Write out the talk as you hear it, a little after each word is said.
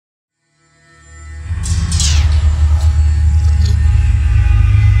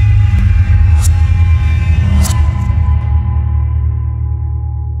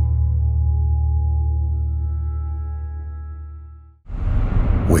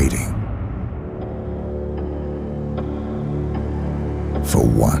waiting. For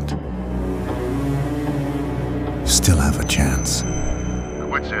what? Still have a chance. I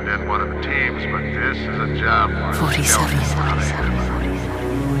would send in one of the teams, but this is a job for 47.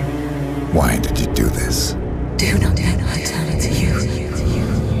 Why did you do this? Do not let I tell it to you.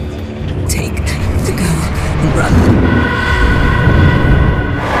 Take the girl and run.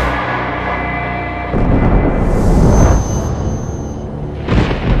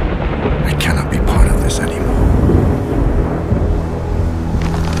 I cannot be part of this anymore.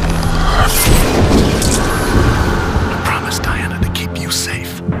 I promised Diana to keep you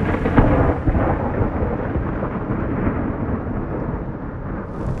safe.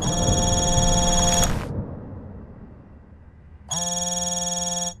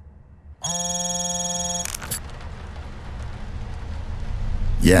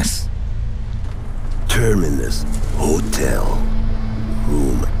 Yes. Terminus Hotel,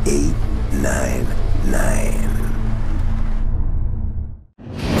 room 899.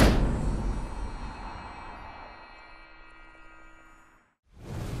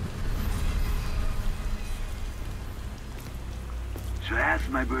 So I asked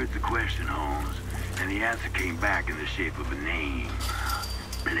my birds a question, Holmes, and the answer came back in the shape of a name.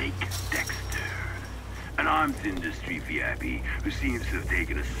 Blake Dexter. An arms industry VIP who seems to have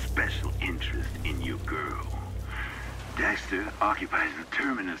taken a special interest in your girl. Dexter occupies the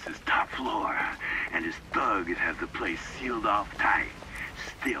Terminus's top floor, and his thugs have the place sealed off tight.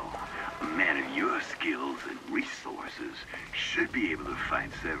 Still, a man of your skills and resources should be able to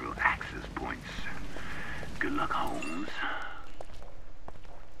find several access points. Good luck, Holmes.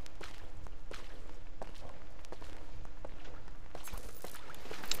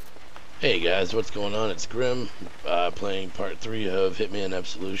 Hey guys, what's going on? It's Grimm, playing part 3 of Hitman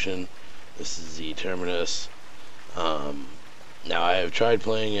Absolution. This is the Terminus. Now I have tried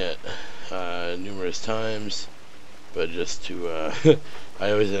playing it numerous times, but just to, I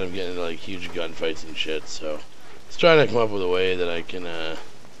always end up getting like huge gunfights and shit, so just trying to come up with a way that I can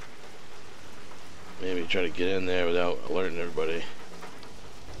maybe try to get in there without alerting everybody.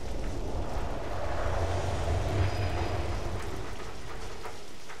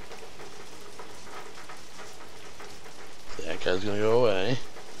 That guy's gonna go away.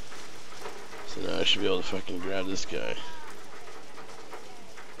 So now I should be able to fucking grab this guy.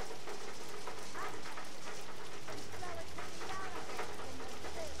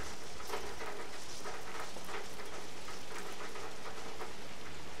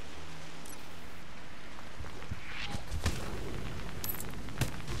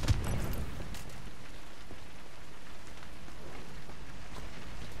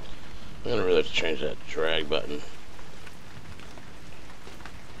 I'm gonna really have to change that drag button.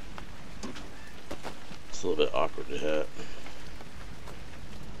 It's a little bit awkward to hit.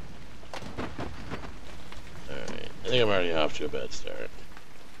 Alright, I think I'm already off to a bad start.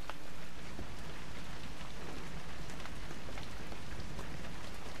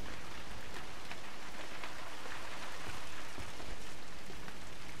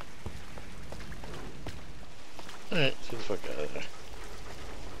 Alright, let's get the fuck out of there.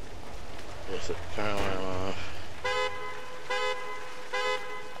 Set the car alarm off.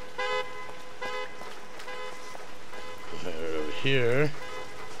 Right over here.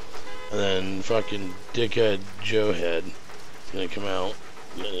 And then fucking dickhead Joe Head is gonna come out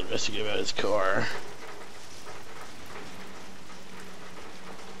and investigate about his car.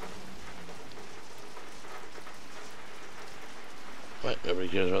 What? Nobody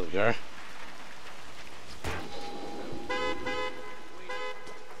cares about the car?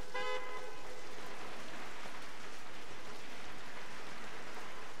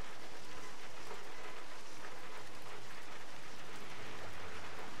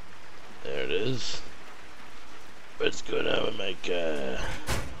 There it is. What's going on with my car?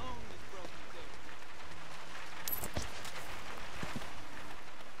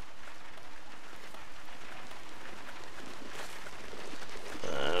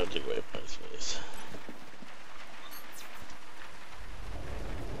 I'll take away my space.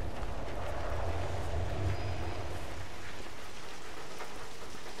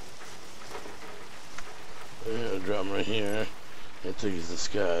 I'll drop him right here. I think it's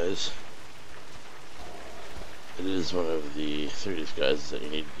disguise. It is one of the 3 disguises that you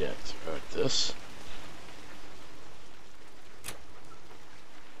need to get throughout this.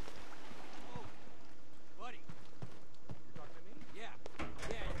 Oh, buddy. You're talking to me? Yeah.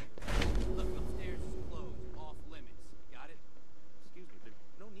 Look, upstairs is closed. Off limits. Got it? Excuse me, there's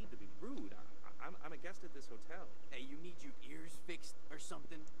no need to be rude. I'm a guest at this hotel. Hey, you need your ears fixed or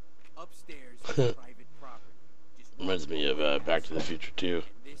something? Upstairs is private property. Just Reminds me of Back to the Future 2.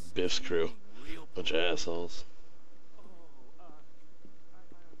 this Biff's crew. Bunch of assholes.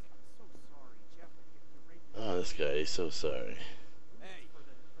 Oh, this guy, he's so sorry. Hey,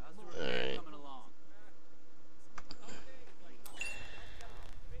 how's the repair Alright. coming along?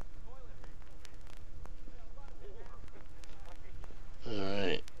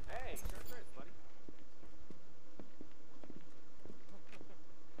 Alright. Hey, sure, Chris, buddy.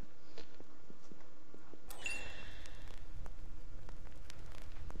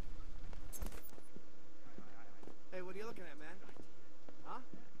 Hey, what are you looking at, man? Huh?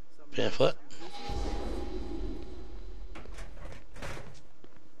 Pamphlet.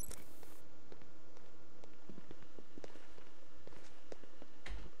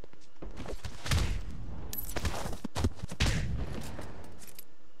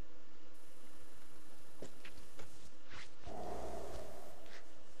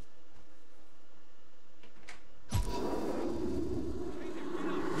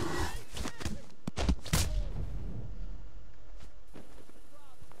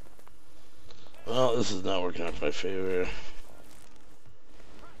 Well, this is not working out in my favor.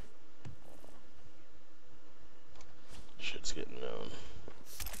 Shit's getting known.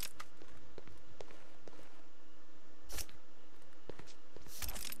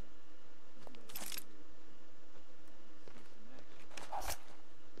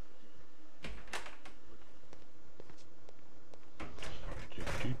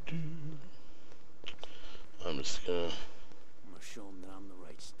 I'm just gonna... I'm gonna show him that I'm the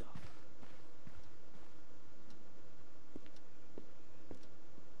right stuff.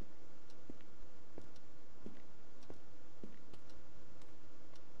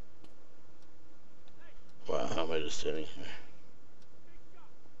 Wow, how am I just standing here?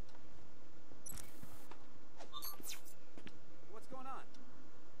 What's going on?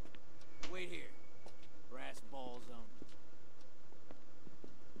 Wait here. Brass balls only.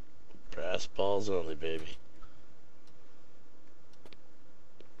 Brass balls only, baby.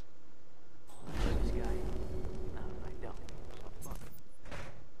 This guy? No, I don't. Fuck. This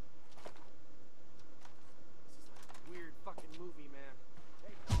is a weird fucking movie, man.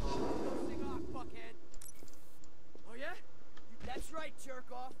 Hey, don't sing off, fuckhead. Oh yeah? That's right, jerk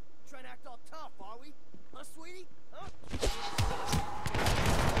off. Trying to act all tough, are we? Huh, sweetie? Huh?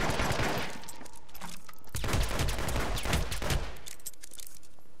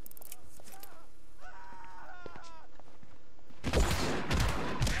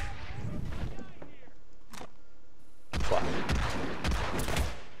 Fuck.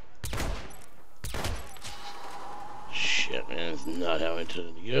 Shit, man, it's not how I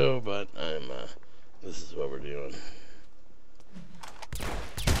intended to go, but this is what we're doing.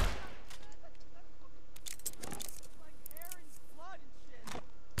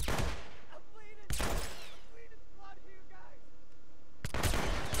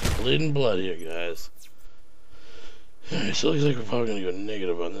 Bleeding blood here, guys. Alright, so it looks like we're probably gonna go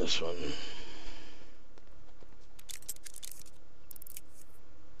negative on this one.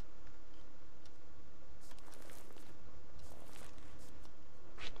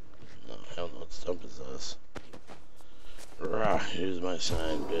 No, hell no, what stump is this? Rah, here's my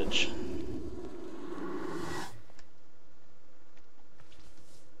sign, bitch.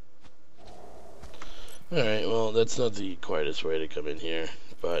 Alright, well, that's not the quietest way to come in here,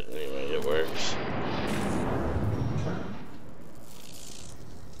 but anyway, it works.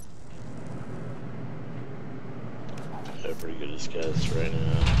 Got a pretty good disguise right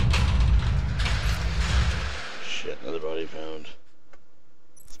now. Shit, another body found.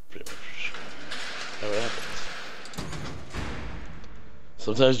 That's pretty much how it happens.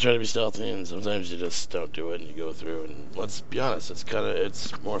 Sometimes you try to be stealthy, and sometimes you just don't do it, and you go through, and let's be honest,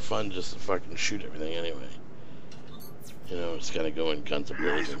 it's more fun just to fucking shoot everything anyway. You know, it's kind of going guns Nice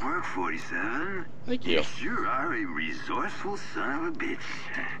a-blazing. work, 47. Thank you. You sure are a resourceful son of a bitch.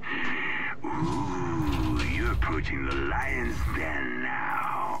 Ooh, you're approaching the lion's den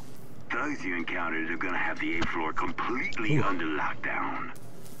now. Thugs you encountered are gonna have the 8th floor completely under lockdown.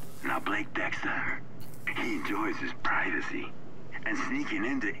 Now, Blake Dexter, he enjoys his privacy. And sneaking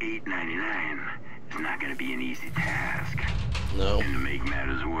into 899 is not gonna be an easy task. No. And to make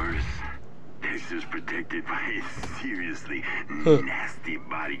matters worse, Dexter's protected by a seriously nasty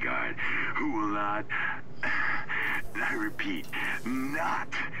bodyguard who will not, I repeat, not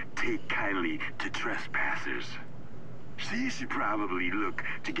take kindly to trespassers. She should probably look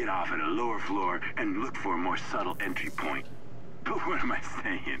to get off at a lower floor and look for a more subtle entry point. But what am I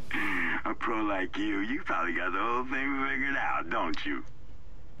saying? A pro like you probably got the whole thing figured out, don't you?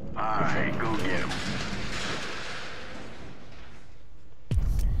 Alright, go get him.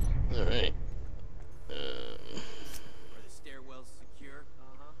 Alright. Are the stairwells secure?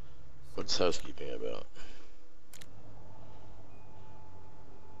 Uh-huh. What's housekeeping about?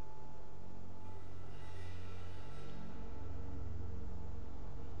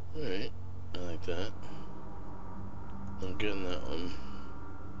 Alright, I like that. I'm getting that one.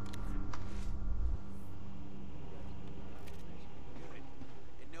 Good.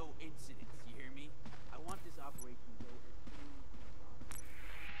 And no incidents, you hear me? I want this operation to go as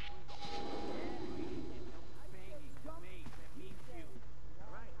banging, mate, that means you.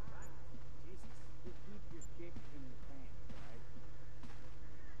 Right. Jesus. Just keep your dick in the pants, right?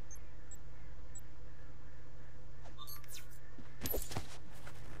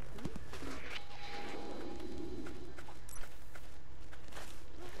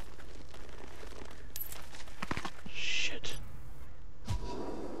 Shit.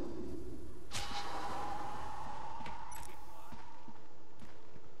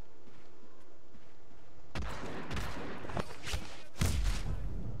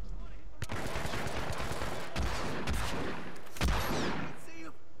 See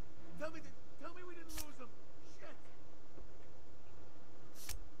him? Tell me we didn't lose him. Shit.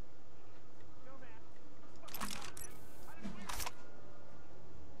 Yo, man. I don't know where he is.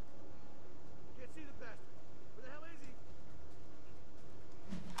 Can't see the bastard. Where the hell is he?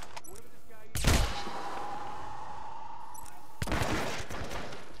 Whatever this guy is.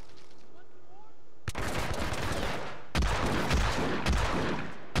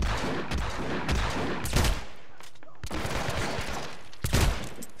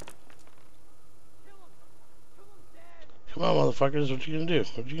 Come on, motherfuckers, what you gonna do?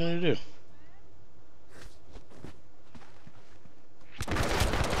 What you gonna do?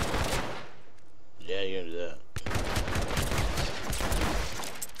 Yeah, you're gonna do that.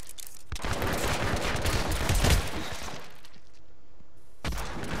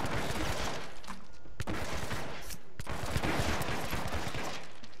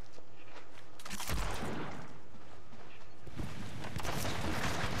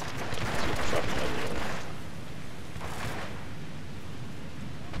 Fuck out of here.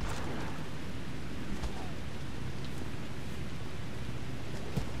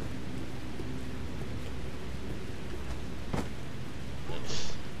 Nice.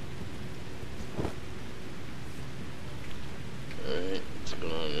 Alright, what's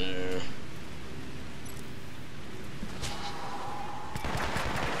going on there?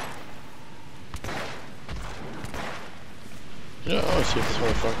 You know, I wanna see if this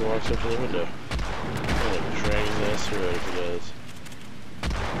motherfucker walks up to the window. I'm gonna drag his ass through it if he does.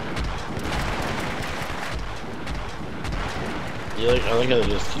 Yeah, I like how they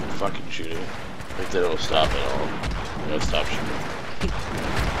just keep fucking shooting. If they don't stop at all. They don't stop shooting.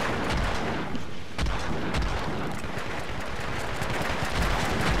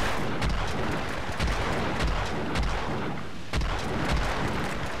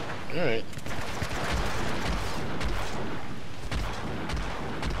 Alright.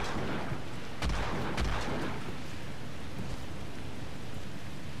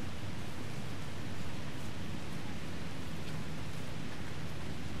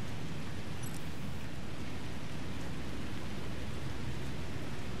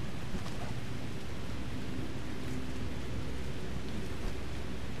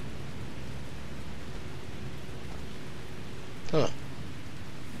 Huh.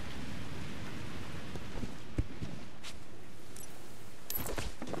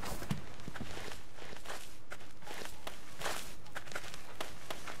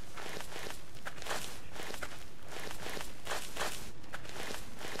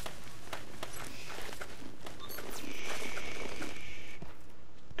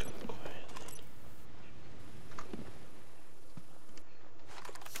 Go quietly.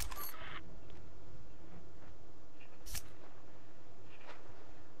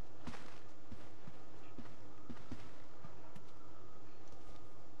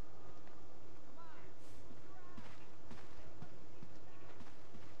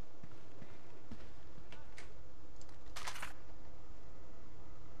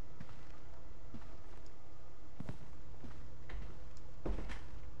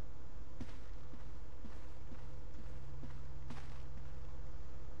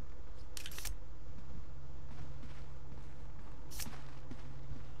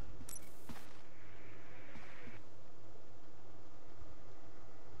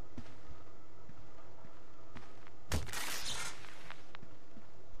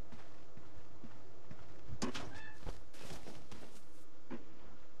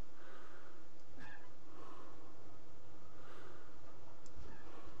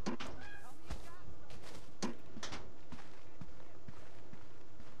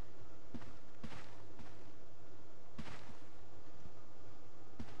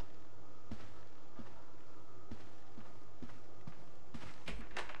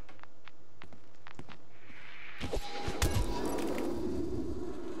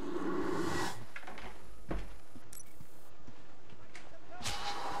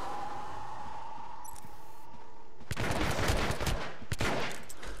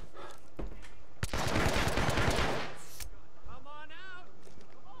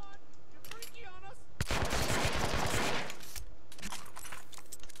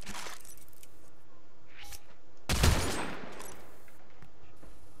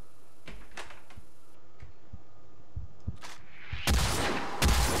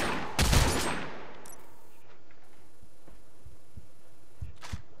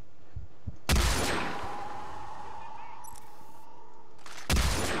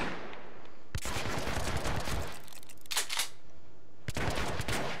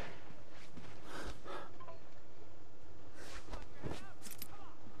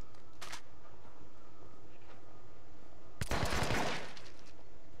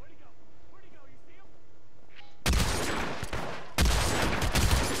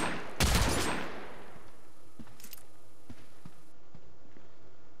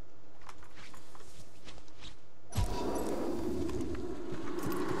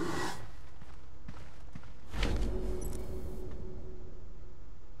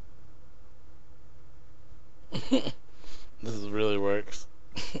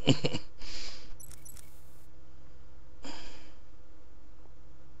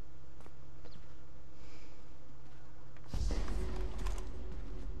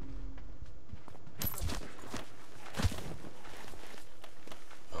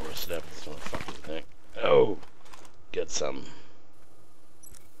 Almost snapped this motherfucking thing. Oh! Get some.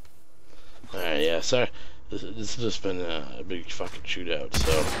 Alright, yeah, sorry. This has just been a big fucking shootout,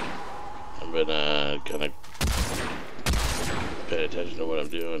 so I've been kind of paying attention to what I'm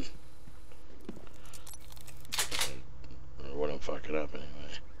doing. Or what I'm fucking up,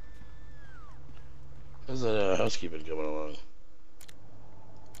 anyway. How's that housekeeping coming along?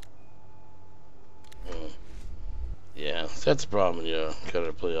 Yeah, that's the problem, you know,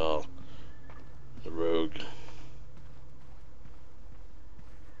 gotta play all the rogue.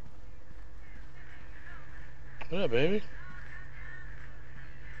 What up, baby?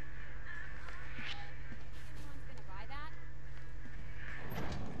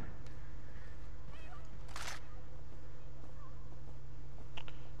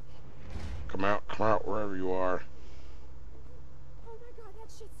 Come out, wherever you are. Oh my god, that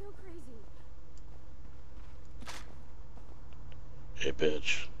shit's so crazy. Hey,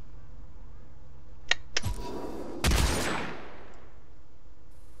 bitch.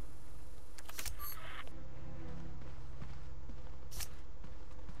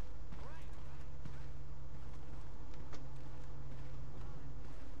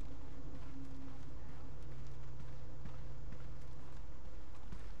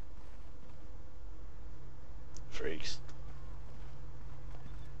 Freaks.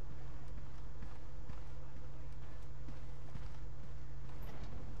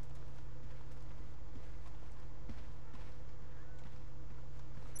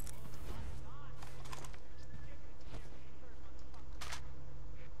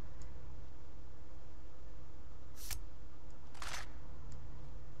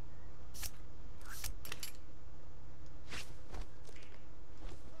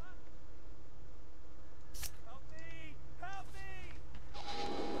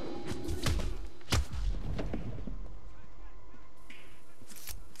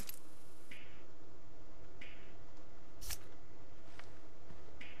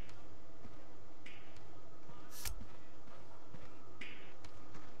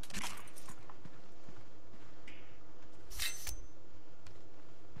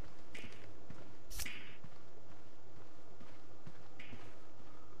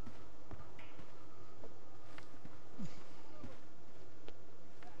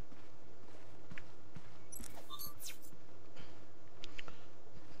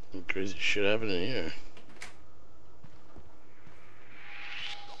 Some crazy shit happening here.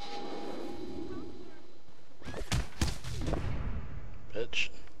 Bitch.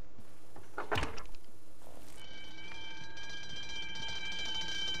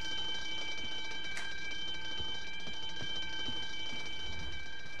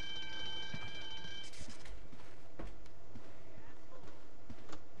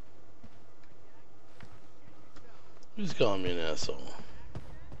 Who's calling me an asshole?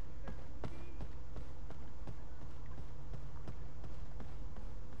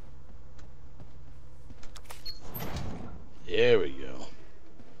 There we go.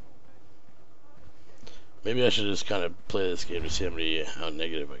 Maybe I should just kind of play this game to see how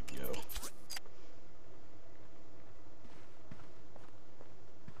negative I can go.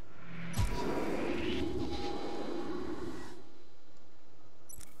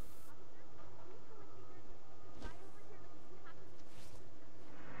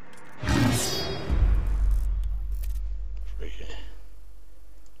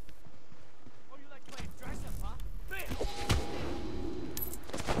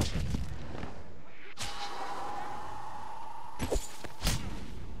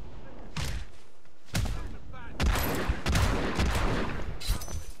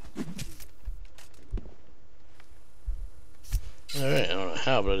 Alright, I don't know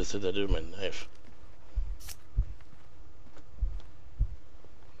how, but I just did that with my knife.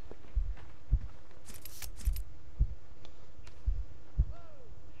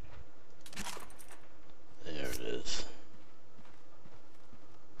 There it is.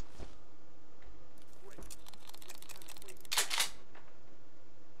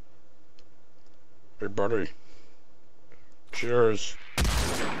 Hey, buddy. Cheers.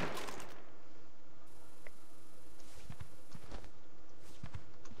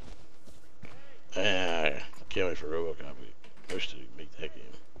 Can't wait for RoboCop. We wish to make that game.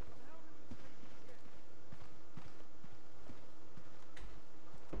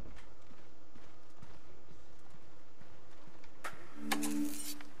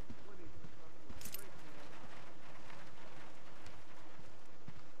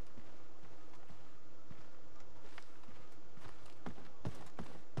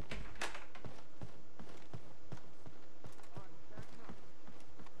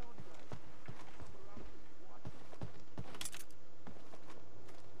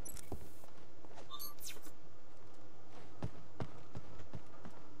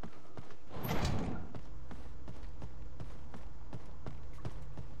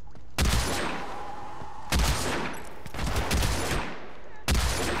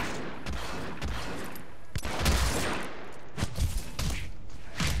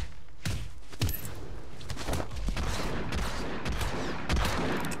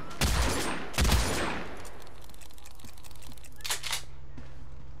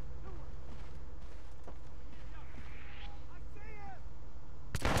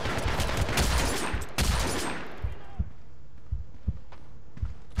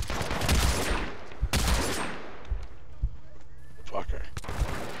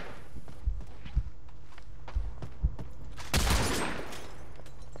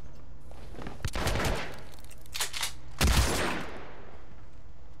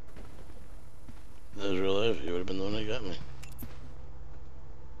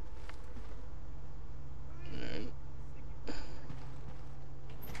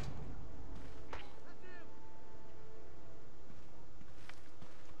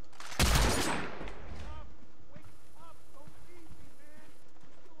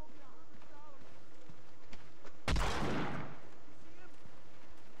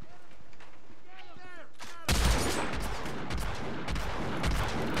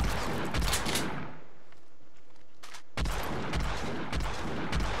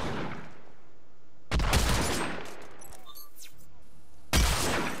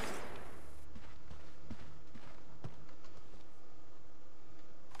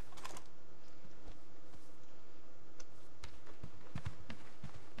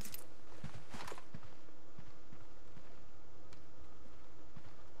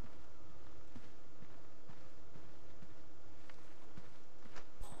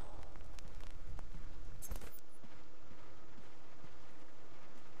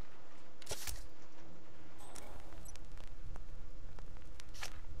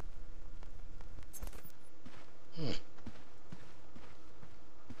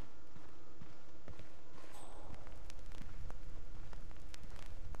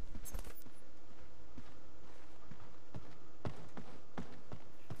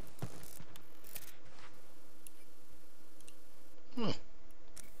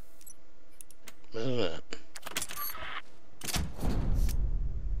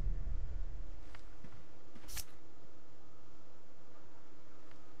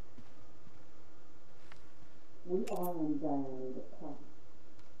 Calling Diane to come.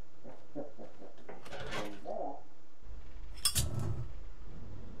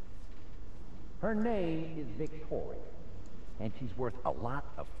 Her name is Victoria, and she's worth a lot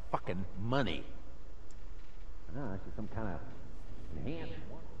of fucking money. Ah, she's some kind of enhanced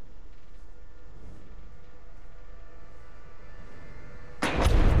one.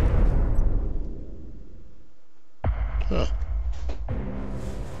 Huh.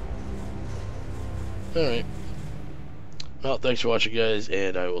 Alright. Well, thanks for watching, guys,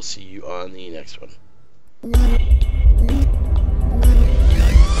 and I will see you on the next one.